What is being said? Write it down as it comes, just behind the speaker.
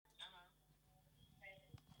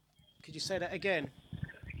Could you say that again?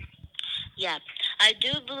 Yeah, I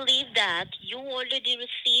do believe that you already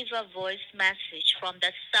receive a voice message from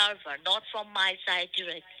the server, not from my side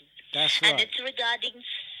directly. That's And right. it's regarding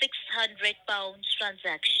 £600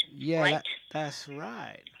 transaction, Yeah, right? that's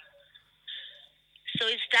right. So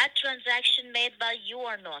is that transaction made by you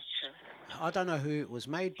or not, sir? I don't know who it was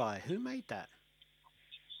made by. Who made that?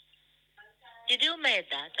 Did you make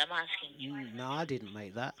that? I'm asking you. No, I didn't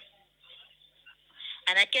make that.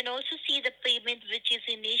 And I can also see the payment which is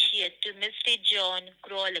initiated to Mr. John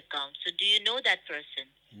Kroll account. So do you know that person?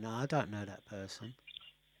 No, I don't know that person.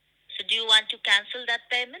 So do you want to cancel that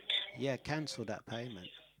payment? Yeah, cancel that payment.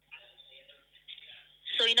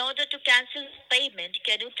 So in order to cancel payment,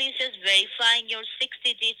 can you please just verify your 6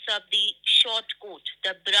 digits of the short code,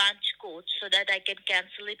 the branch code, so that I can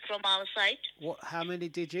cancel it from our side? What? How many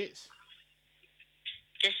digits?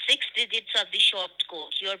 The 6 digits of the short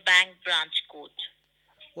code, your bank branch code.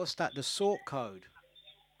 What's that? The sort code.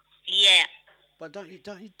 Yeah, But don't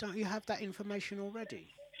you have that information already?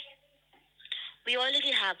 we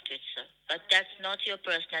already have it, sir, but that's not your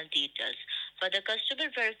personal details. For the customer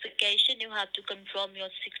verification, you have to confirm your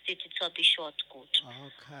 6 digits of the short code.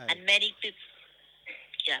 Okay. And many people,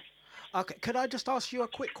 yeah. Okay. Could I just ask you a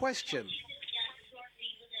quick question?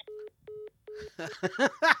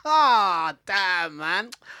 Ah, damn, man.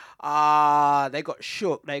 Ah, they got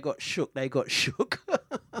shook. They got shook. They got shook.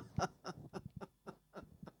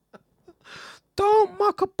 Don't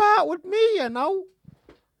muck about with me, you know.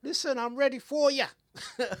 Listen, I'm ready for you.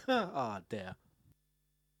 Ah, dear.